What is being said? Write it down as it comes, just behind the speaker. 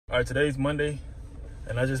All right, today's Monday,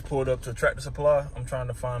 and I just pulled up to Tractor Supply. I'm trying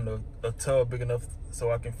to find a tub big enough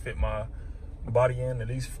so I can fit my body in, at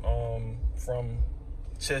least from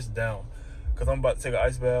chest down, because I'm about to take an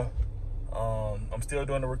ice bath. I'm still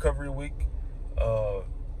doing the recovery week.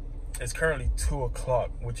 It's currently 2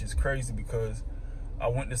 o'clock, which is crazy because I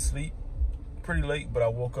went to sleep pretty late, but I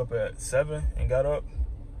woke up at 7 and got up,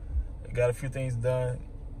 got a few things done,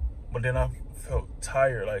 but then I felt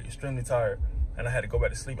tired, like extremely tired, and I had to go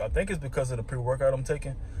back to sleep. I think it's because of the pre-workout I'm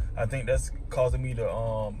taking. I think that's causing me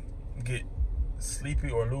to get sleepy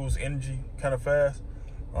or lose energy kind of fast.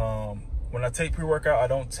 When I take pre-workout, I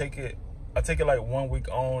don't take it. I take it like 1 week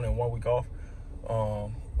on and 1 week off.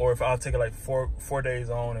 Or if I'll take it like four days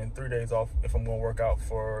on and 3 days off if I'm gonna work out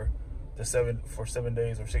for 7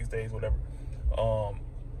 days or 6 days, whatever.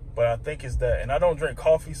 But I think it's that. And I don't drink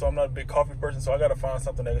coffee, so I'm not a big coffee person, so I gotta find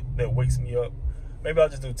something that wakes me up. Maybe I'll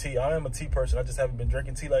just do tea. I am a tea person. I just haven't been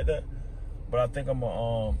drinking tea like that. But I think I'm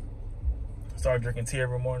gonna start drinking tea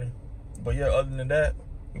every morning. But yeah, other than that,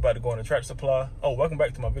 we about to go on the Tractor Supply. Oh, welcome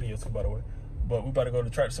back to my video too, by the way. But we about to go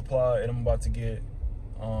to Tractor Supply, and I'm about to get,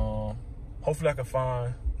 hopefully I can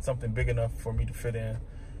find something big enough for me to fit in.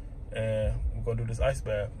 And we're gonna do this ice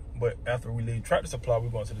bath. But after we leave Tractor Supply, we're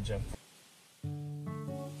going to the gym.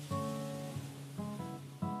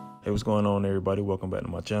 Hey, what's going on, everybody? Welcome back to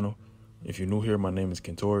my channel. If you're new here, my name is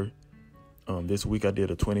Kentorey. This week I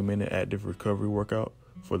did a 20-minute active recovery workout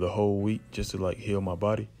for the whole week just to like heal my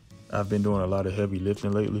body. I've been doing a lot of heavy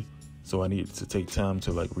lifting lately, so I needed to take time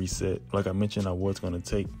to like reset. Like I mentioned, I was gonna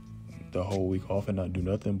take the whole week off and not do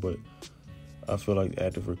nothing, but I feel like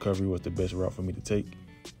active recovery was the best route for me to take.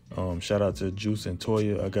 Shout out to Juice and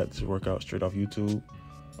Toya. I got this workout straight off YouTube.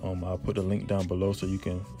 I'll put the link down below so you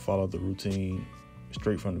can follow the routine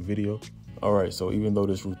straight from the video. All right, so even though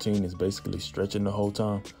this routine is basically stretching the whole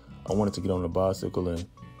time, I wanted to get on the bicycle and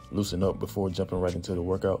loosen up before jumping right into the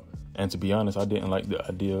workout. And to be honest, I didn't like the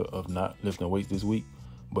idea of not lifting weights this week,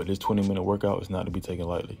 but this 20-minute workout is not to be taken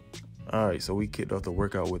lightly. All right, so we kicked off the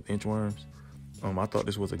workout with inchworms. I thought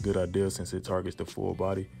this was a good idea since it targets the full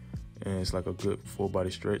body and it's like a good full body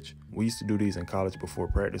stretch. We used to do these in college before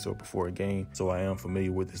practice or before a game, so I am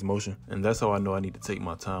familiar with this motion. And that's how I know I need to take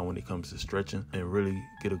my time when it comes to stretching and really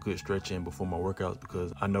get a good stretch in before my workouts,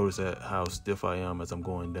 because I notice that how stiff I am as I'm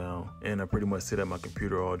going down. And I pretty much sit at my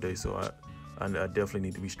computer all day, so I definitely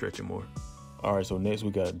need to be stretching more. All right, so next we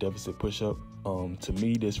got a deficit push-up. To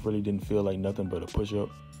me, this really didn't feel like nothing but a push-up,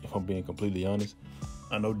 if I'm being completely honest.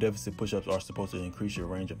 I know deficit push-ups are supposed to increase your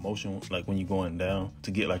range of motion, like when you're going down,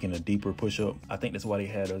 to get like in a deeper push-up. I think that's why they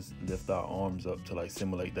had us lift our arms up to like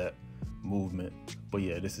simulate that movement. But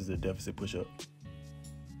yeah, this is a deficit push-up.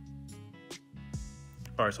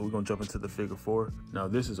 All right, so we're gonna jump into the figure 4. Now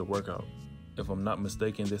this is a workout. If I'm not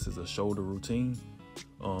mistaken, this is a shoulder routine.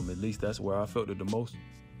 At least that's where I felt it the most.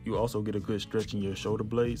 You also get a good stretch in your shoulder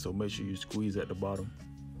blade, so make sure you squeeze at the bottom.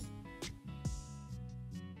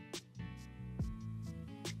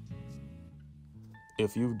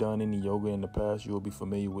 If you've done any yoga in the past, you'll be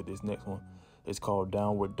familiar with this next one. It's called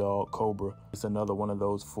Downward Dog Cobra. It's another one of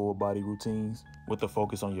those full body routines with a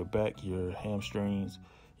focus on your back, your hamstrings,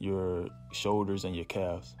 your shoulders, and your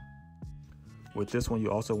calves. With this one, you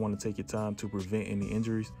also want to take your time to prevent any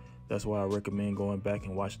injuries. That's why I recommend going back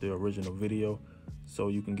and watch the original video so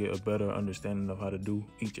you can get a better understanding of how to do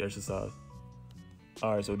each exercise.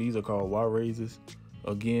 All right, so these are called Y raises.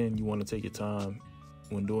 Again, you want to take your time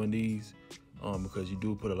when doing these because you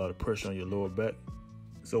do put a lot of pressure on your lower back.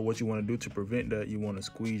 So what you want to do to prevent that, you want to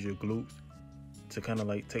squeeze your glutes to kind of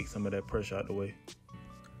like take some of that pressure out the way.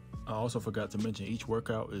 I also forgot to mention each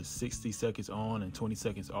workout is 60 seconds on and 20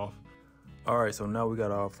 seconds off. All right, so now we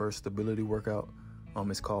got our first stability workout.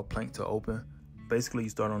 It's called plank to open. Basically, you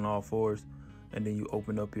start on all fours and then you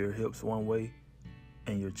open up your hips one way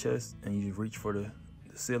and your chest, and you reach for the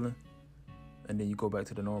ceiling, and then you go back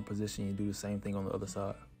to the normal position. You do the same thing on the other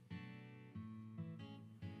side.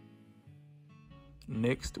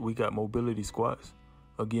 Next, we got mobility squats.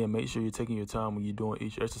 Again, make sure you're taking your time when you're doing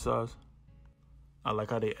each exercise. I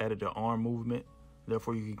like how they added the arm movement,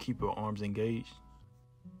 therefore you can keep your arms engaged.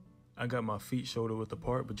 I got my feet shoulder width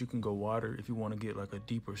apart, but you can go wider if you want to get like a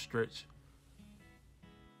deeper stretch.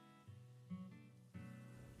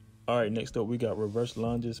 All right, next up we got reverse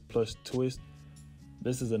lunges plus twist.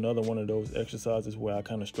 This is another one of those exercises where I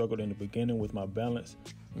kind of struggled in the beginning with my balance.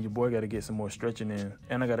 And your boy got to get some more stretching in.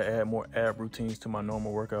 And I got to add more ab routines to my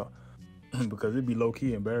normal workout because it'd be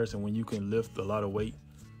low-key embarrassing when you can lift a lot of weight,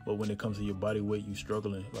 but when it comes to your body weight, you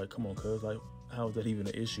struggling. Like, come on, cuz, like, how is that even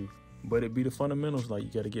an issue? But it be the fundamentals. Like, you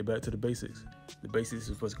got to get back to the basics. The basics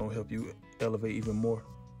is what's going to help you elevate even more.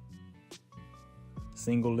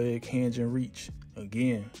 single leg hinge and reach.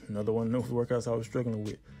 Again, another one of those workouts I was struggling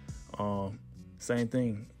with. Same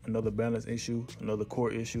thing, another balance issue, another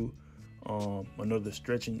core issue, another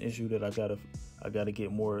stretching issue that I gotta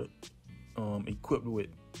get more equipped with.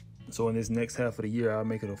 So in this next half of the year, I'll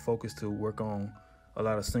make it a focus to work on a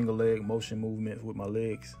lot of single leg motion movements with my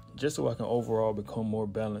legs, just so I can overall become more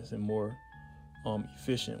balanced and more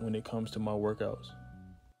efficient when it comes to my workouts.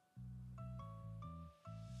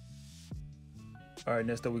 All right,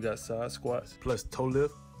 next up we got side squats plus toe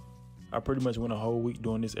lift. I pretty much went a whole week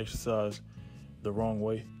doing this exercise the wrong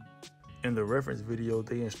way. In the reference video,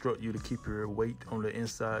 they instruct you to keep your weight on the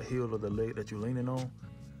inside heel of the leg that you're leaning on.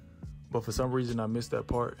 But for some reason I missed that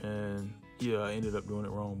part, and yeah, I ended up doing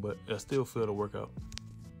it wrong, but I still failed the workout.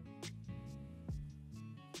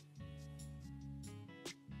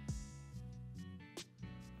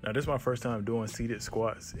 Now this is my first time doing seated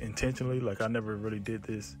squats intentionally. Like I never really did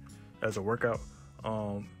this as a workout,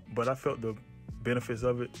 but I felt the benefits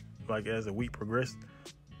of it like as the week progressed.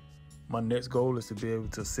 My next goal is to be able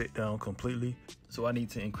to sit down completely, so I need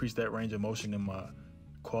to increase that range of motion in my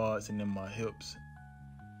quads and in my hips.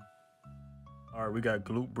 All right, we got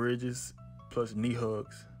glute bridges plus knee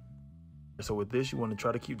hugs. So with this, you want to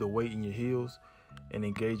try to keep the weight in your heels and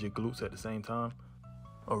engage your glutes at the same time.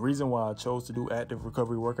 A reason why I chose to do active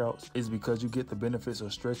recovery workouts is because you get the benefits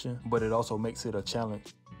of stretching, but it also makes it a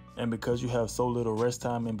challenge. And because you have so little rest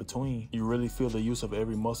time in between, you really feel the use of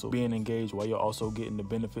every muscle being engaged while you're also getting the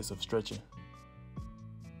benefits of stretching.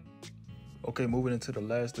 Okay, moving into the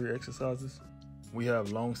last 3 exercises. We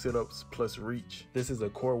have long sit-ups plus reach. This is a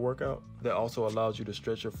core workout that also allows you to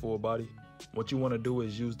stretch your full body. What you want to do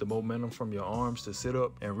is use the momentum from your arms to sit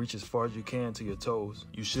up and reach as far as you can to your toes.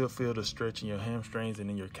 You should feel the stretch in your hamstrings and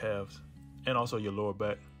in your calves, and also your lower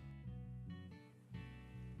back.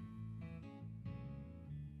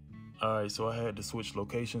 Alright, so I had to switch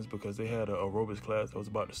locations because they had an aerobics class that was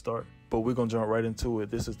about to start. But we're going to jump right into it.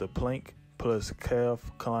 This is the plank plus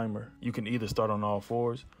calf climber. You can either start on all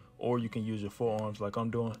fours, or you can use your forearms like I'm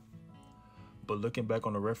doing. But looking back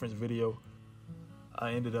on the reference video,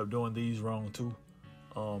 I ended up doing these wrong too.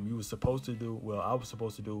 You were supposed to do, well, I was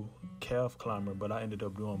supposed to do calf climber, but I ended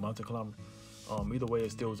up doing mountain climber. Either way,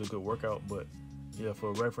 it still was a good workout, but yeah,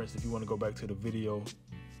 for reference, if you want to go back to the video,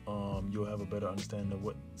 you'll have a better understanding of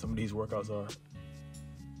what some of these workouts are.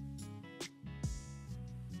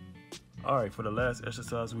 All right, for the last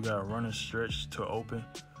exercise, we got running stretch to open.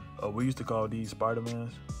 We used to call these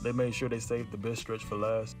Spider-Mans. They made sure they saved the best stretch for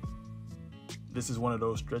last. This is one of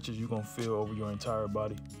those stretches you're gonna feel over your entire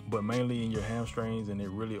body, but mainly in your hamstrings, and it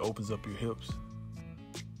really opens up your hips.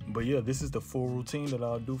 But yeah, this is the full routine that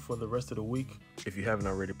I'll do for the rest of the week. If you haven't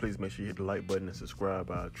already, please make sure you hit the like button and subscribe.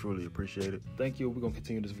 I truly appreciate it. Thank you. We're gonna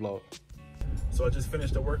continue this vlog. So I just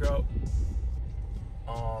finished the workout.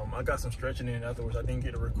 I got some stretching in afterwards. I didn't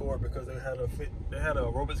get to record because they had a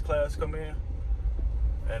aerobics class come in,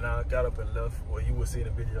 and I got up and left. Well, you will see in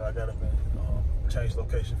the video. I got up and changed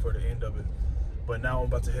location for the end of it. But now I'm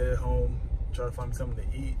about to head home, try to find me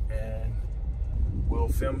something to eat, and we'll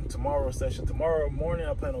film tomorrow's session. Tomorrow morning,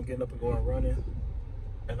 I plan on getting up and going running,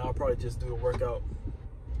 and I'll probably just do a workout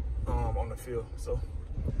on the field. So,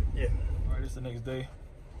 yeah. All right, it's the next day.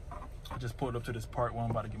 I just pulled up to this park where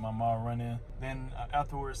I'm about to get my mile run in. Then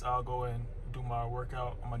afterwards, I'll go and do my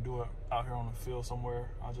workout. I'm gonna do it out here on the field somewhere.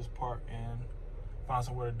 I'll just park and find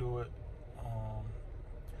somewhere to do it.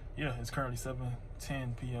 Yeah, it's currently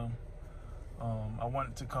 7:10 p.m. I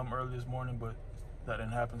wanted to come early this morning, but that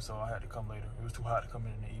didn't happen, so I had to come later. It was too hot to come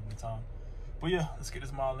in the evening time. But yeah, let's get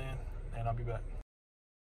this mile in, and I'll be back.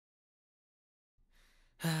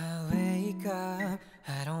 I wake up,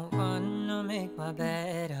 I don't wanna make my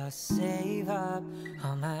bed. I'll save up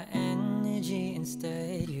all my energy.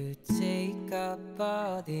 Instead, you take up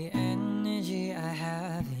all the energy I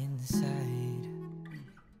have inside.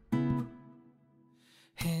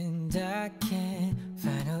 And I can't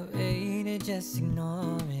find a way to just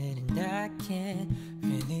ignore it. And I can't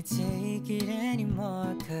really take it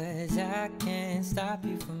anymore, 'cause I can't stop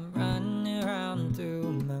you from running around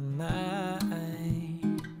through my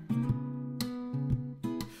mind.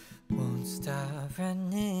 Won't stop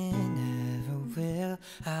running, never will.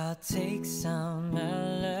 I'll take some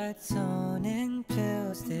melatonin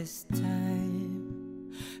pills this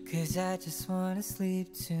time, 'cause I just wanna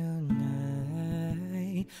sleep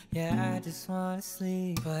tonight. Yeah, I just wanna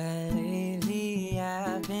sleep. But lately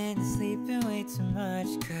I've been sleeping way too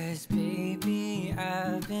much, 'cause baby,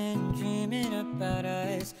 I've been dreaming about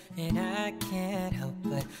us. And I can't help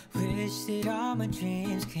but wish that all my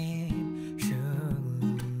dreams came true.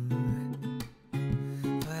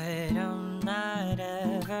 But I'm not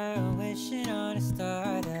ever wishing wishing on a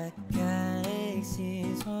star that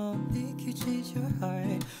galaxies won't make you change your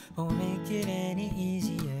heart, won't make it any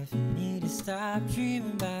easier for me to stop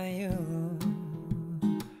dreaming about you.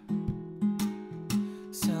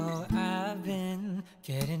 So I've been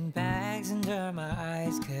getting bags under my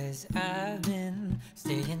eyes, 'cause I've been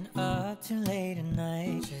staying up too late at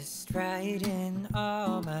night, just writing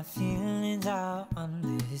all my feelings out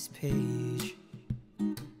on this page,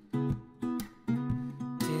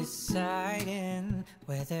 deciding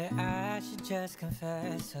whether I should just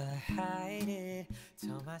confess or hide it.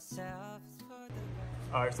 Tell myself it's for the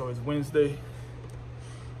best. All right, so it's Wednesday.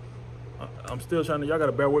 I'm still trying to, y'all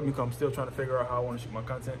gotta bear with me because I'm still trying to figure out how I want to shoot my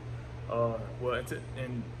content. Well,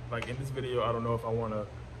 in this video, I don't know if I want to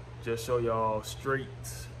just show y'all straight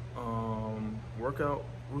workout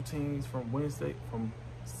routines from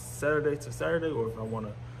Saturday to Saturday, or if I want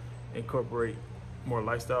to incorporate more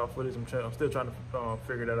lifestyle footage. I'm still trying to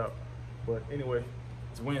figure that out. But anyway,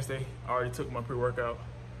 it's Wednesday. I already took my pre-workout.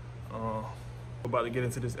 About to get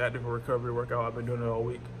into this active recovery workout. I've been doing it all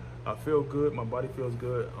week. I feel good. My body feels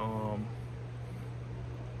good.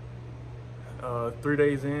 3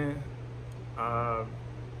 days in, I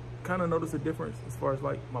kind of noticed a difference as far as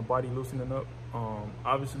like my body loosening up.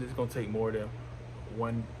 Obviously, it's gonna take more than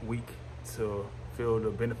 1 week to feel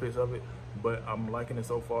the benefits of it, but I'm liking it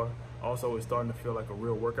so far. Also, it's starting to feel like a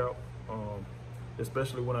real workout,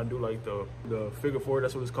 especially when I do like the figure four.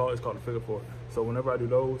 That's what it's called. It's called the figure four. So whenever I do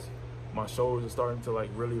those, my shoulders are starting to like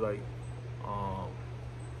really like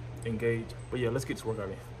engage. But yeah, let's get this workout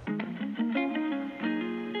in.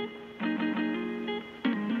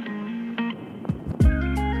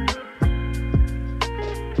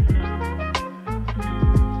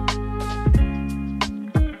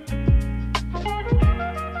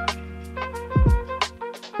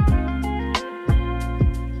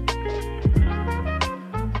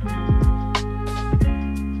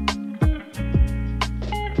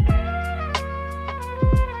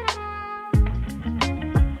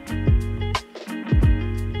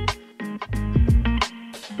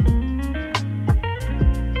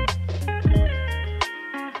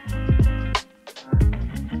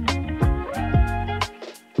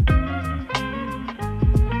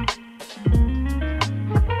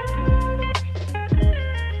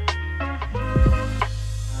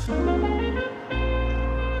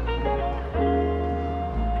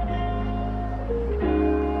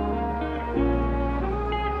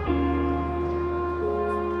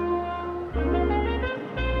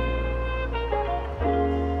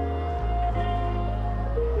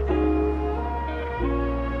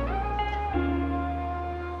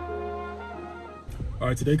 All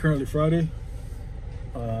right, today currently Friday.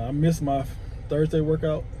 I missed my Thursday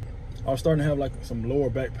workout. I was starting to have like some lower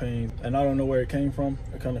back pain, and I don't know where it came from.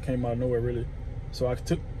 It kind of came out of nowhere, really. So I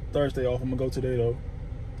took Thursday off. I'm gonna go today though.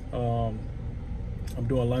 I'm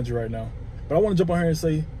doing laundry right now, but I want to jump on here and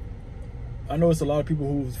say, I know it's a lot of people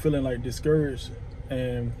who's feeling like discouraged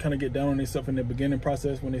and kind of get down on themselves in the beginning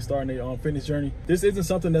process when they start their fitness journey. This isn't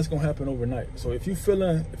something that's gonna happen overnight. So if you're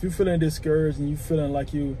feeling discouraged and you feeling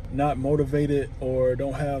like you not motivated or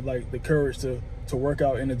don't have like the courage to work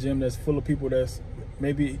out in a gym that's full of people that's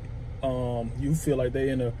maybe you feel like they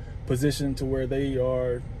in a position to where they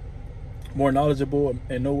are more knowledgeable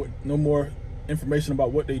and know more information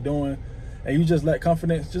about what they're doing, and you just lack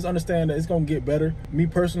confidence, just understand that it's gonna get better. Me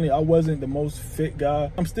personally, I wasn't the most fit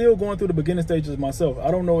guy. I'm still going through the beginning stages myself. I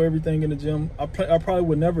don't know everything in the gym. I probably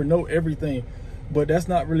would never know everything, but that's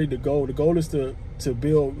not really the goal. The goal is to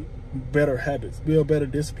build better habits, build better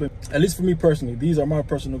discipline. At least for me personally, these are my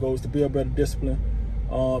personal goals, to build better discipline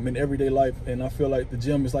in everyday life. And I feel like the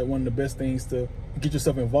gym is like one of the best things to get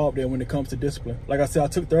yourself involved in when it comes to discipline. Like I said, I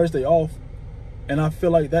took Thursday off, and I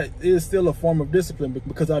feel like that is still a form of discipline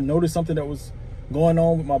because I noticed something that was going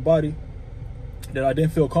on with my body that I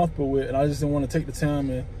didn't feel comfortable with, and I just didn't want to take the time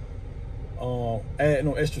and add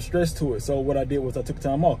no extra stress to it. So what I did was I took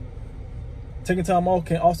time off. Taking time off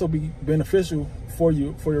can also be beneficial for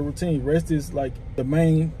you, for your routine. Rest is like the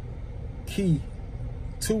main key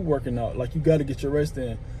to working out. Like, you got to get your rest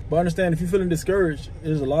in. But understand, if you're feeling discouraged,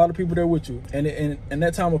 there's a lot of people there with you, and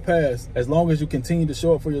that time will pass as long as you continue to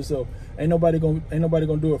show up for yourself. Ain't nobody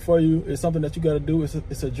gonna do it for you. It's something that you got to do.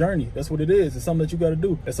 It's a journey. That's what it is. It's something that you got to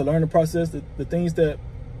do. It's a learning process. The things that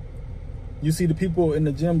you see the people in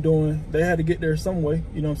the gym doing, they had to get there some way.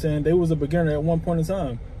 You know what I'm saying? They was a beginner at one point in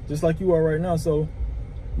time, just like you are right now. So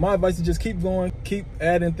my advice is just keep going, keep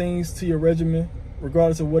adding things to your regimen,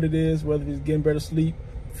 regardless of what it is, whether it's getting better sleep,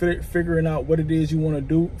 figuring out what it is you want to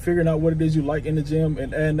do, figuring out what it is you like in the gym,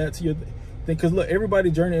 and adding that to Because look,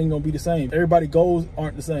 everybody's journey ain't gonna be the same. Everybody's goals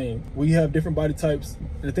aren't the same. We have different body types.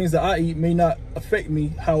 The things that I eat may not affect me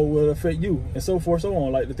how it will affect you, and so forth, so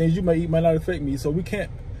on. Like the things you may eat might not affect me. So we can't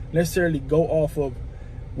necessarily go off of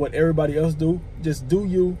what everybody else do. Just do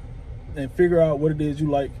you and figure out what it is you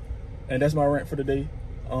like. And that's my rant for the day.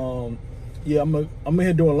 Yeah, I'm in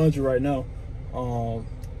here doing laundry right now.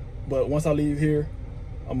 But once I leave here,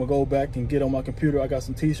 I'm gonna go back and get on my computer. I got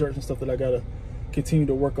some t-shirts and stuff that I gotta continue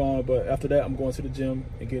to work on, but after that I'm going to the gym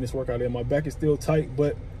and getting this workout in. My back is still tight,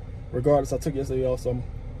 but regardless, I took yesterday off, so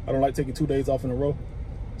I don't like taking 2 days off in a row.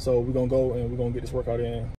 So we're gonna go and we're gonna get this workout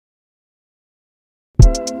in.